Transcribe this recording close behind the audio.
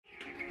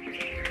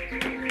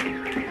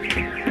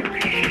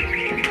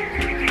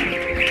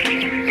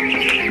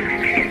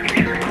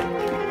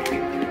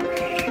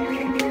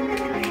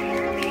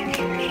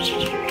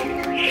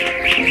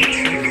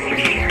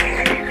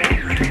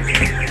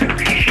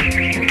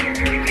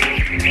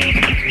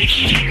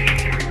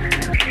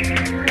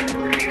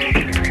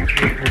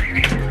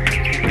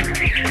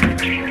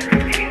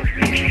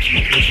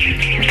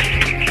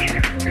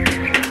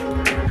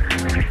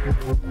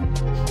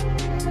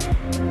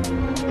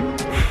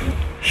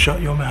Shut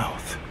your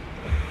mouth.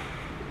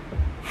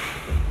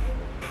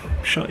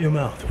 Shut your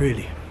mouth,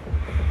 really.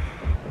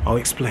 I'll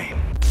explain.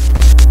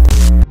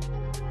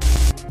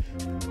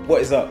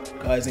 What is up,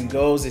 guys and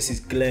girls? This is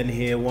Glenn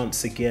here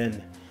once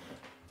again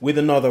with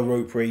another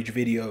RopeRage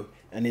video.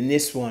 And in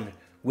this one,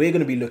 we're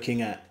going to be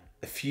looking at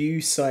a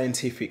few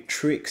scientific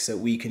tricks that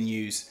we can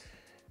use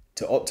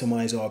to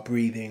optimize our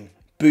breathing,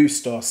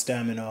 boost our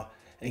stamina,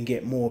 and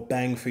get more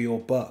bang for your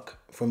buck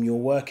from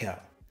your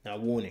workout. Now,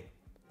 warning.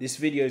 This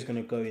video is going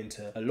to go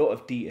into a lot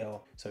of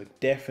detail, so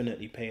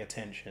definitely pay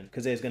attention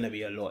because there's going to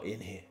be a lot in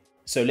here.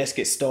 So let's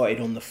get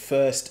started on the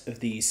first of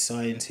these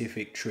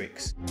scientific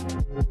tricks.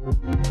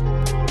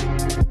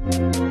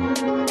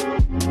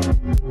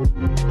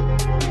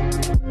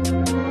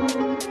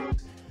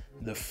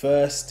 The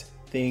first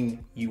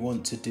thing you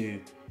want to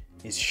do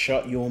is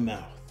shut your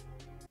mouth.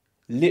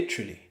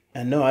 Literally.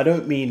 And no, I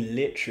don't mean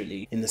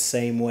literally in the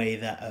same way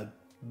that a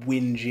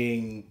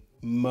whinging,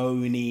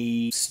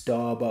 moany,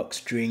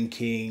 Starbucks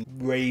drinking,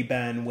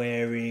 Ray-Ban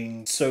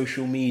wearing,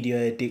 social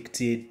media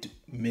addicted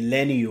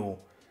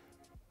millennial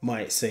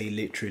might say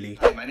literally.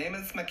 Hi, my name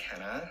is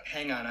McKenna.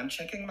 Hang on, I'm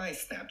checking my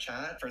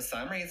Snapchat. For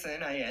some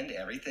reason, I end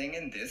everything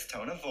in this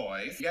tone of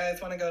voice. You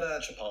guys want to go to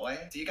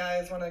Chipotle? Do you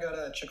guys want to go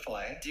to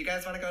Chick-fil-A? Do you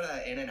guys want to go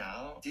to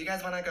In-N-Out? Do you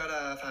guys want to go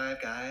to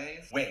Five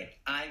Guys? Wait,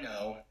 I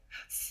know.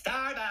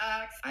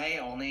 Starbucks! I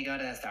only go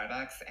to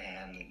Starbucks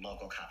and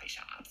local coffee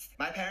shops.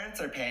 My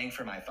parents are paying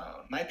for my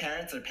phone. My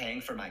parents are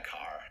paying for my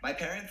car. My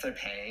parents are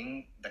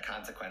paying the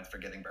consequence for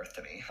giving birth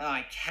to me. Oh,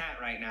 I can't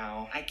right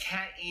now. I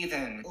can't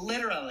even.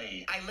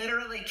 Literally. I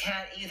literally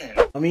can't even.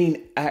 I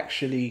mean,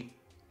 actually,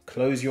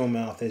 close your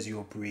mouth as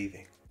you're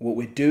breathing. What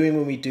we're doing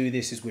when we do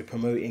this is we're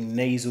promoting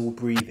nasal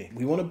breathing.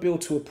 We want to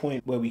build to a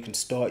point where we can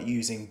start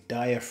using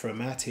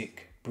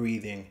diaphragmatic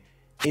breathing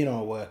in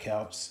our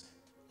workouts.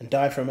 And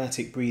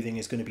diaphragmatic breathing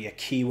is going to be a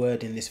key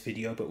word in this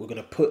video, but we're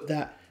going to put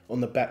that on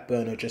the back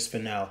burner just for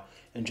now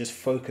and just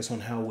focus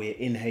on how we're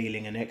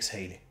inhaling and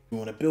exhaling. We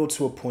want to build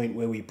to a point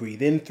where we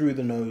breathe in through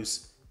the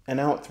nose and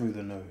out through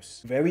the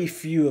nose. Very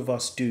few of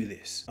us do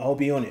this. I'll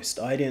be honest,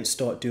 I didn't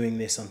start doing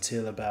this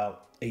until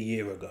about a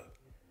year ago.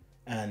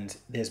 And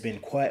there's been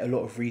quite a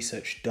lot of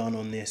research done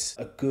on this.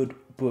 A good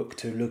book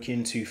to look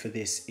into for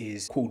this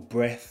is called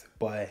Breath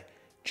by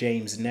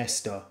James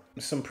Nestor.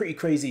 Some pretty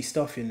crazy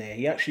stuff in there.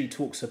 He actually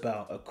talks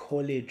about a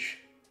college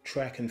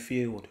track and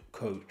field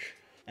coach.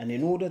 And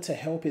in order to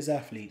help his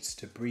athletes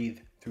to breathe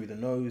through the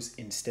nose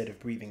instead of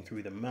breathing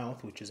through the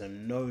mouth, which is a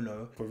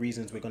no-no for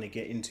reasons we're going to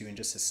get into in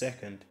just a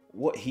second,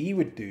 what he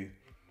would do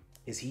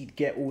is he'd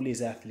get all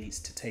his athletes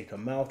to take a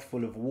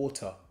mouthful of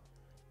water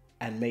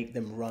and make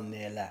them run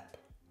their lap.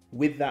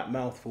 With that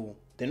mouthful,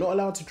 they're not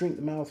allowed to drink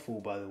the mouthful,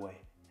 by the way,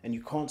 and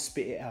you can't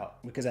spit it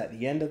out because at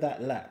the end of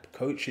that lap,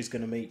 coach is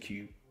going to make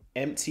you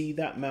empty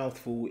that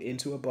mouthful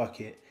into a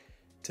bucket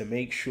to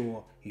make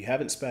sure you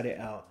haven't spat it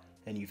out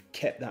and you've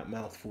kept that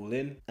mouthful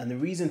in. And the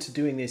reason to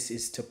doing this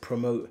is to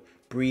promote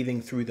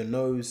breathing through the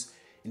nose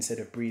instead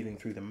of breathing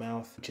through the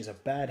mouth, which is a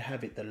bad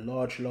habit the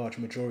large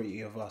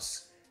majority of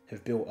us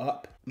have built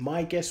up.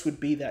 My guess would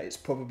be that it's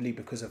probably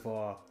because of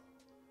our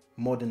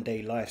modern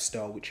day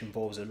lifestyle, which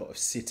involves a lot of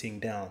sitting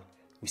down.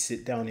 We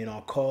sit down in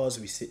our cars,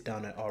 we sit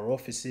down at our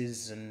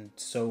offices, and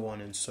so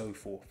on and so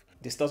forth.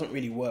 This doesn't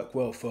really work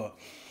well for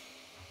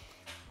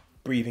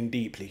breathing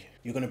deeply.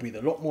 You're going to breathe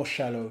a lot more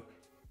shallow,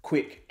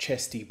 quick,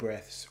 chesty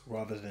breaths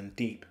rather than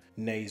deep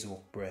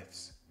nasal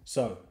breaths.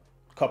 So,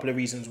 a couple of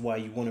reasons why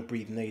you want to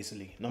breathe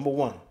nasally. Number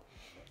one,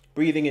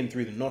 breathing in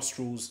through the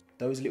nostrils.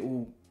 Those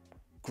little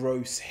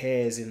gross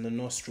hairs in the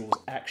nostrils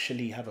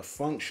actually have a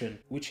function,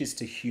 which is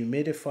to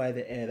humidify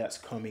the air that's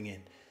coming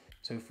in.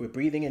 So if we're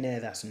breathing in air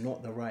that's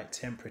not the right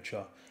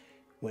temperature,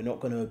 we're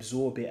not going to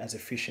absorb it as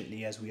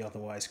efficiently as we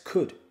otherwise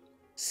could.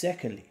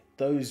 Secondly,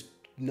 those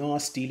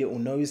nasty little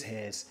nose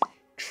hairs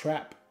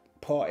trap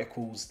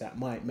particles that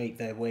might make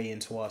their way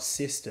into our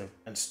system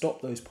and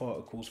stop those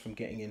particles from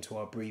getting into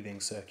our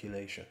breathing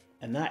circulation.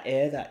 And that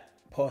air that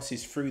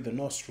passes through the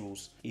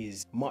nostrils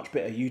is much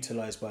better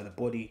utilized by the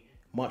body,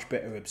 much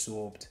better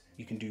absorbed.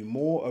 You can do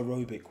more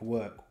aerobic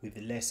work with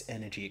less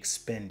energy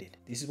expended.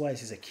 This is why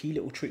this is a key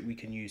little trick we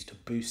can use to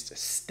boost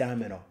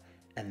stamina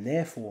and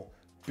therefore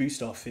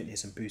boost our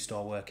fitness and boost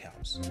our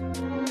workouts.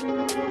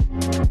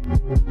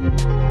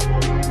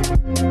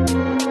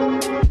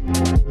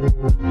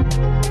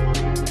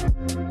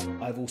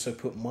 I've also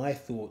put my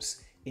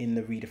thoughts in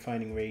the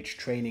Redefining Rage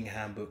training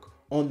handbook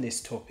on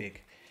this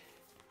topic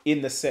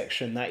in the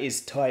section that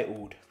is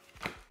titled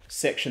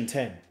Section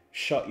 10,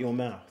 Shut Your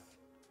Mouth.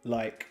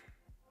 Like,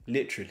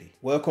 literally.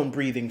 Work on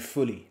breathing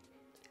fully,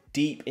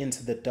 deep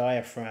into the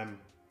diaphragm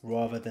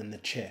rather than the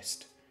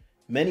chest.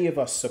 Many of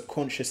us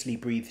subconsciously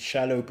breathe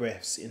shallow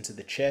breaths into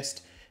the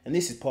chest, and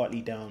this is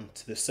partly down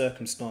to the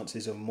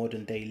circumstances of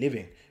modern day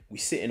living. We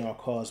sit in our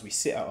cars, we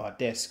sit at our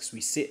desks,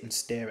 we sit and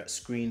stare at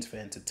screens for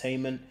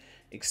entertainment,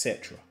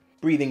 etc.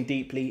 Breathing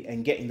deeply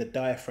and getting the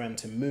diaphragm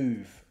to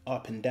move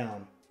up and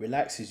down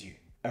relaxes you.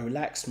 A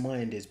relaxed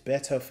mind is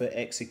better for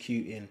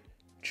executing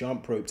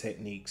jump rope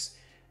techniques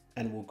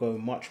and we'll go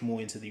much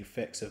more into the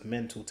effects of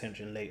mental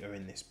tension later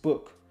in this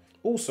book.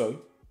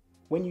 Also,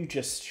 when you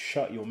just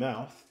shut your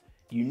mouth,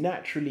 you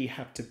naturally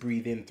have to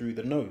breathe in through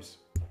the nose.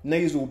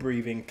 Nasal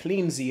breathing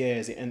cleans the air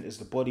as it enters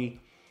the body,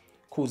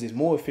 causes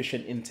more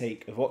efficient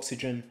intake of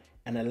oxygen,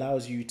 and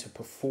allows you to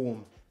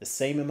perform the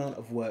same amount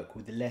of work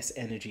with less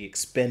energy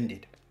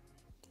expended.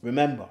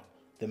 Remember,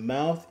 the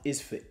mouth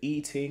is for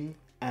eating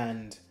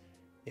and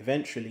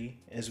eventually,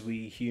 as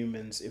we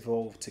humans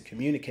evolve to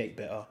communicate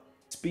better,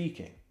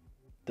 speaking.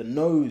 The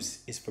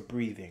nose is for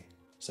breathing.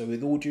 So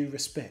with all due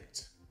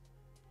respect,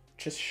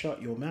 just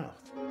shut your mouth.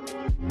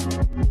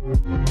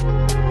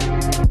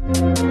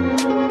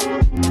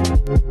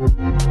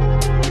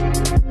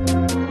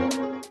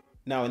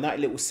 Now, in that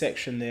little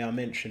section there, I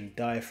mentioned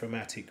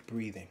diaphragmatic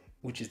breathing,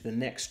 which is the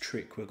next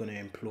trick we're going to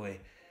employ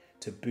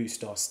to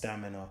boost our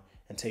stamina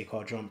and take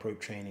our jump rope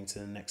training to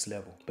the next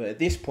level. But at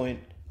this point,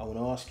 I want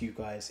to ask you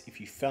guys,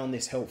 if you found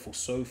this helpful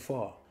so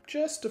far,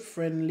 just a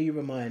friendly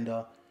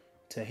reminder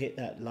to hit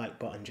that like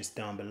button just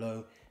down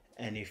below.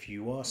 And if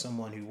you are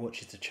someone who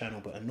watches the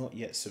channel but are not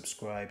yet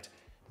subscribed,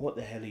 what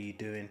the hell are you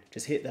doing?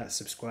 Just hit that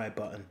subscribe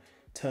button,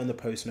 turn the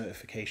post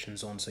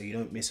notifications on so you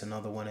don't miss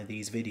another one of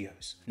these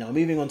videos. Now,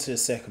 moving on to the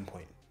second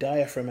point,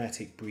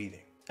 diaphragmatic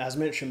breathing. As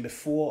mentioned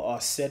before,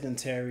 our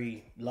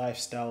sedentary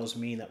lifestyles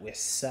mean that we're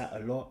sat a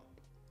lot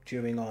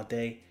during our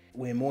day.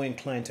 We're more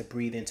inclined to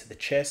breathe into the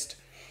chest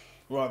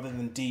rather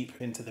than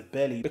deep into the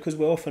belly because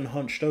we're often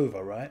hunched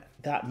over, right?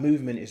 That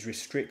movement is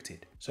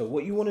restricted. So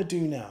what you want to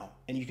do now,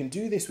 and you can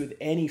do this with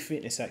any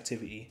fitness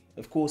activity.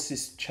 Of course,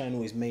 this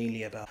channel is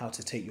mainly about how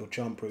to take your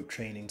jump rope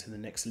training to the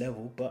next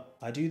level, but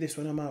I do this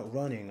when I'm out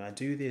running. I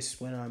do this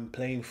when I'm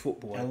playing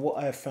football. And what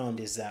I have found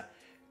is that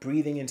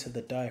breathing into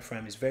the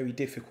diaphragm is very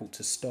difficult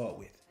to start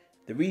with.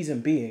 The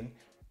reason being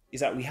is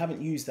that we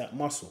haven't used that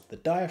muscle. The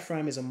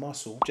diaphragm is a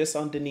muscle just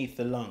underneath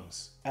the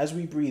lungs. As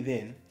we breathe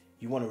in,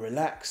 you want to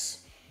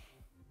relax.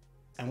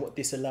 And what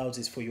this allows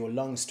is for your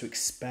lungs to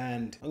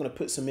expand. I'm going to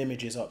put some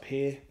images up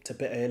here to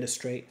better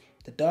illustrate.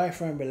 The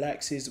diaphragm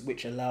relaxes,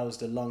 which allows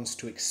the lungs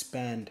to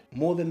expand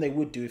more than they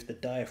would do if the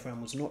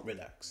diaphragm was not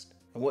relaxed.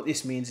 And what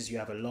this means is you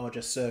have a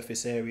larger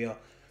surface area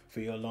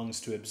for your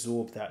lungs to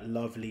absorb that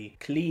lovely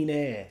clean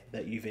air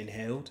that you've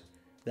inhaled.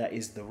 That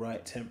is the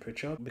right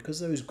temperature because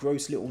those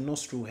gross little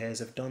nostril hairs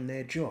have done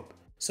their job.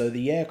 So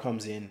the air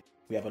comes in,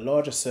 we have a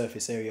larger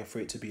surface area for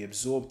it to be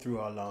absorbed through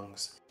our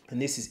lungs,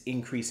 and this is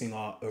increasing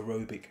our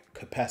aerobic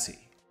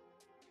capacity.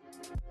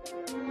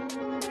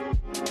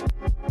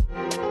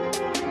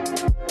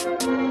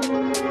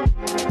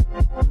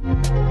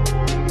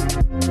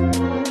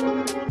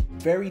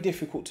 Very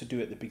difficult to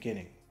do at the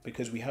beginning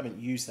because we haven't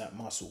used that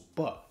muscle,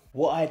 but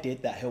what I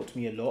did that helped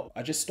me a lot,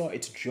 I just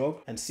started to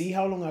jog and see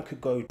how long I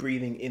could go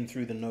breathing in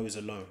through the nose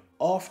alone.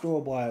 After a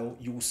while,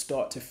 you will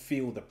start to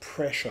feel the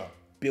pressure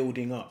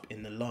building up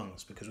in the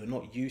lungs because we're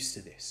not used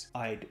to this.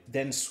 I'd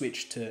then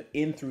switch to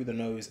in through the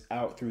nose,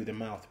 out through the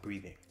mouth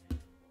breathing.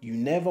 You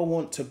never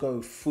want to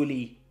go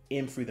fully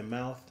in through the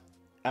mouth,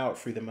 out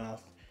through the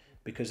mouth,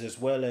 because as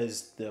well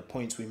as the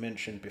points we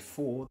mentioned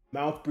before,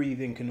 mouth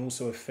breathing can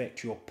also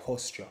affect your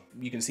posture.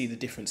 You can see the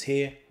difference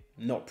here,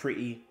 not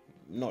pretty.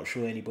 Not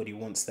sure anybody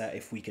wants that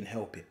if we can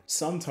help it.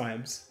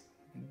 Sometimes,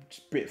 it's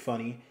a bit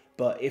funny,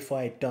 but if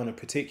I had done a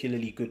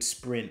particularly good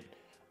sprint,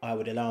 I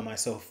would allow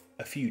myself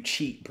a few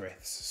cheat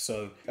breaths.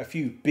 So a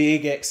few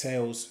big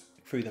exhales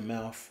through the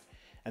mouth,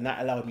 and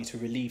that allowed me to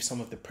relieve some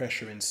of the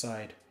pressure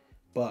inside.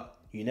 But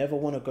you never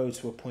want to go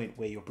to a point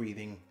where you're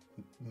breathing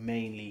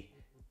mainly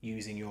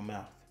using your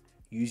mouth.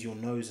 Use your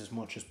nose as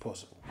much as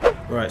possible.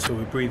 Right, so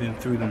we're breathing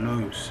through the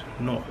nose,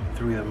 not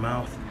through the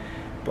mouth,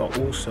 but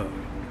also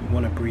we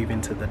want to breathe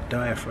into the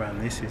diaphragm.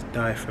 This is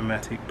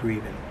diaphragmatic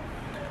breathing.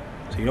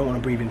 So you don't want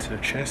to breathe into the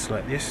chest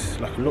like this,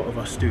 like a lot of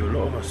us do. A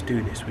lot of us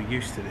do this, we're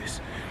used to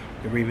this.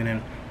 We're breathing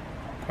in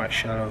quite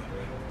shallow,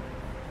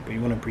 but you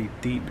want to breathe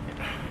deep.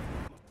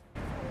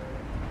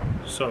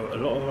 So a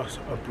lot of us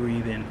are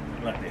breathing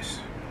like this.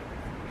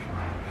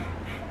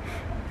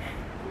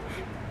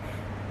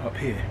 Up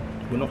here,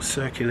 we're not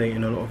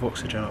circulating a lot of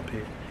oxygen up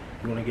here.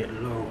 You want to get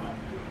lower.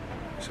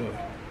 So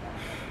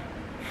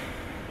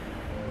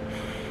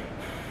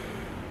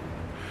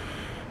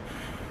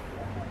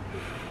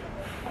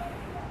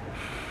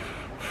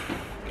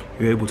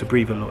you're able to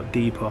breathe a lot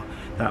deeper.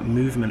 That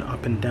movement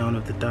up and down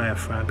of the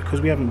diaphragm,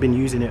 because we haven't been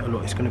using it a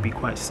lot, it's going to be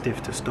quite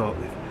stiff to start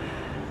with.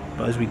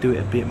 But as we do it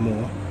a bit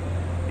more,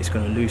 it's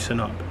going to loosen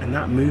up. And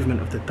that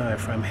movement of the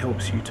diaphragm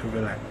helps you to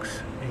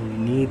relax. And you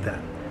need that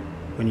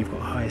when you've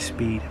got a high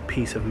speed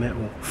piece of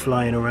metal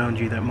flying around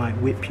you that might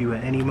whip you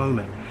at any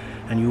moment.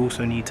 And you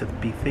also need to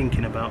be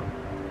thinking about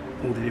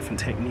all the different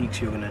techniques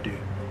you're going to do.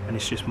 And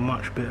it's just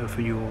much better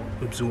for your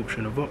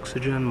absorption of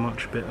oxygen,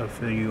 much better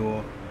for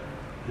your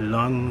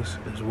lungs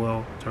as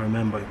well. So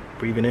remember,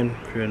 breathing in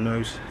through the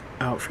nose,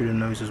 out through the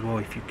nose as well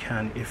if you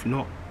can. If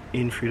not,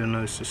 in through the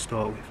nose to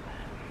start with.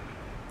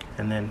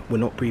 And then we're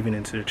not breathing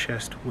into the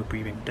chest, we're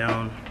breathing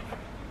down.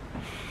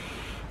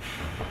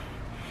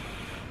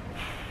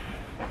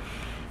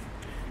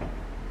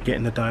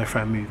 Getting the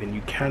diaphragm moving.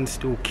 You can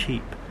still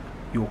keep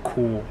your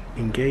core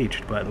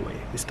engaged, by the way.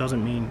 This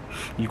doesn't mean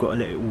you've got to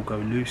let it all go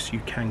loose.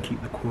 You can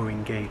keep the core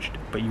engaged,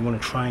 but you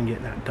want to try and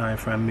get that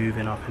diaphragm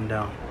moving up and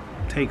down.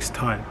 It takes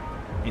time,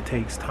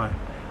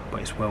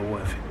 but it's well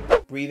worth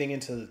it. Breathing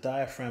into the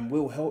diaphragm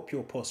will help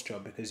your posture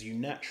because you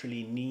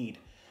naturally need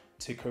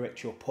to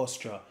correct your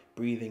posture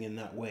breathing in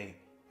that way.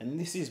 And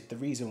this is the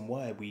reason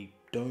why we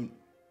don't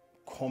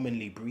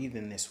commonly breathe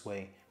in this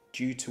way,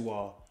 due to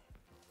our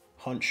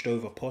hunched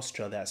over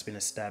posture that's been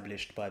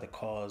established by the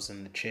cars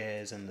and the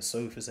chairs and the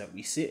sofas that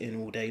we sit in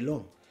all day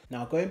long.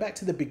 Now, going back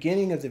to the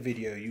beginning of the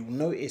video, you'll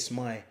notice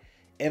my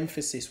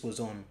emphasis was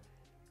on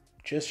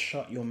just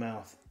shut your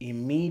mouth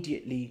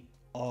immediately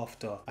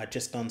after I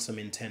just done some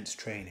intense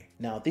training.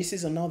 Now, this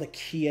is another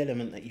key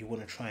element that you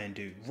want to try and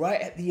do right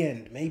at the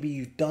end. Maybe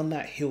you've done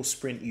that hill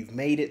sprint, you've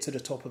made it to the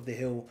top of the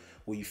hill,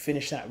 or you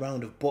finished that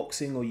round of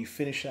boxing, or you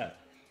finished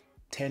that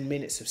 10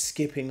 minutes of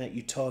skipping that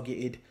you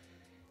targeted.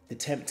 The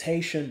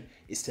temptation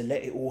is to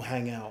let it all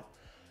hang out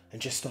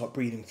and just start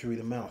breathing through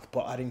the mouth.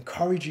 But I'd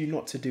encourage you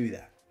not to do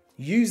that.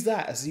 Use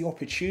that as the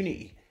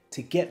opportunity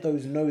to get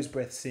those nose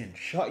breaths in.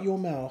 Shut your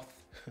mouth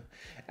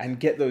and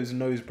get those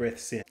nose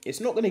breaths in. It's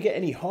not going to get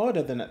any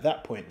harder than at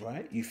that point,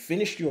 right? You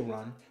finished your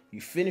run,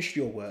 you finished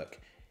your work.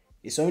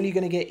 It's only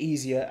going to get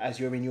easier as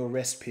you're in your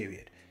rest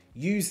period.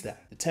 Use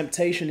that. The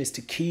temptation is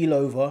to keel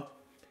over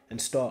and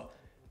start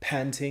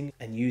panting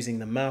and using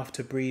the mouth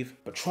to breathe,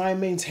 but try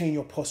and maintain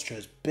your posture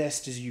as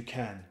best as you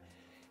can.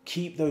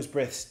 Keep those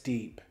breaths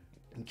deep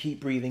and keep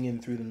breathing in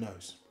through the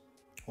nose.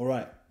 All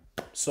right,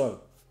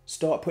 so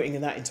start putting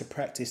that into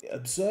practice.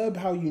 Observe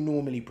how you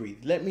normally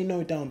breathe. Let me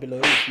know down below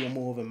if you're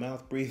more of a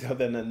mouth breather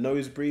than a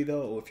nose breather,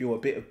 or if you're a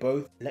bit of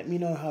both. Let me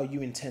know how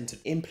you intend to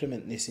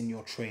implement this in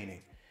your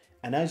training.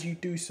 And as you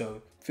do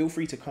so, feel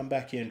free to come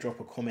back here and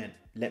drop a comment.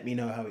 Let me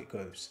know how it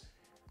goes.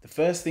 The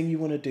first thing you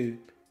want to do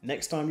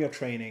next time you're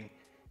training,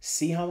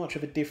 see how much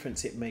of a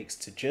difference it makes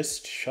to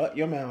just shut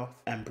your mouth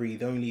and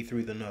breathe only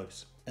through the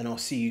nose. And I'll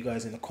see you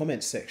guys in the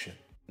comments section.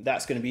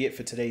 That's going to be it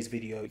for today's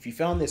video. If you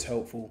found this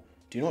helpful,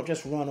 do not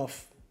just run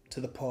off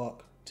to the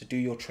park to do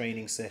your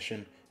training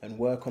session and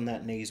work on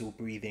that nasal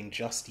breathing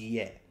just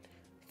yet.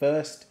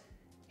 First,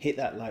 hit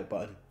that like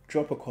button,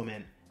 drop a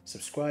comment,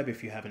 subscribe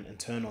if you haven't, and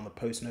turn on the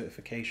post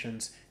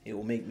notifications. It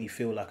will make me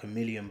feel like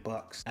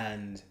 $1,000,000,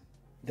 and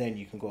then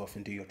you can go off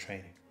and do your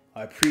training.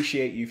 I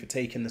appreciate you for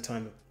taking the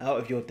time out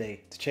of your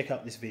day to check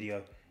out this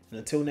video. And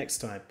until next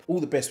time,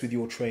 all the best with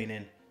your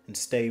training and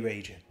stay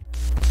raging.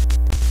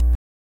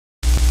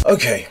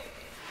 Okay,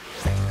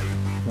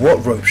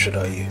 what rope should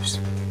I use?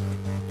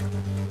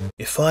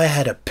 If I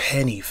had a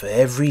penny for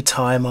every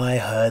time I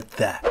heard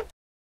that.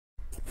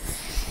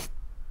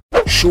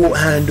 Short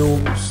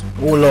handles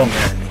or long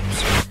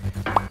handles?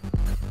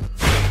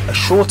 A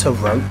shorter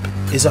rope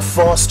is a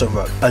faster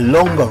rope. A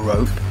longer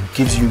rope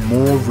gives you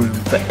more room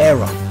for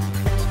error.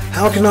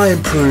 How can I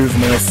improve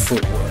my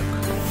footwork?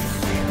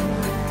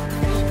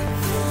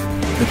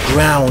 The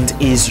ground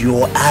is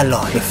your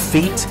ally. The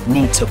feet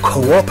need to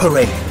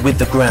cooperate with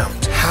the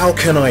ground. How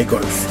can I go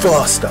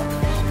faster?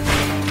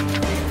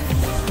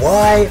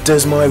 Why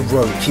does my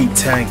rope keep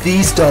tangling?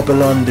 These double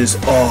unders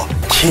are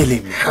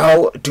killing me.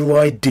 How do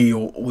I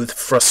deal with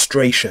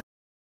frustration?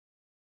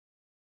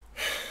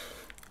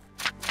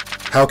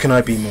 How can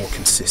I be more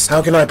consistent?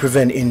 How can I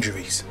prevent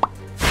injuries?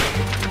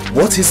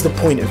 What is the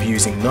point of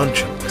using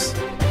nunchucks?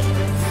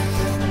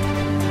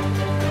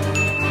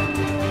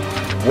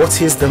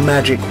 What is the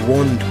magic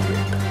wand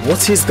grip?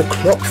 What is the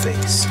clock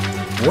face?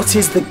 What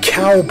is the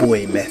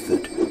cowboy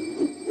method?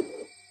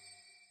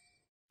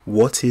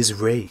 What is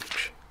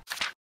rage?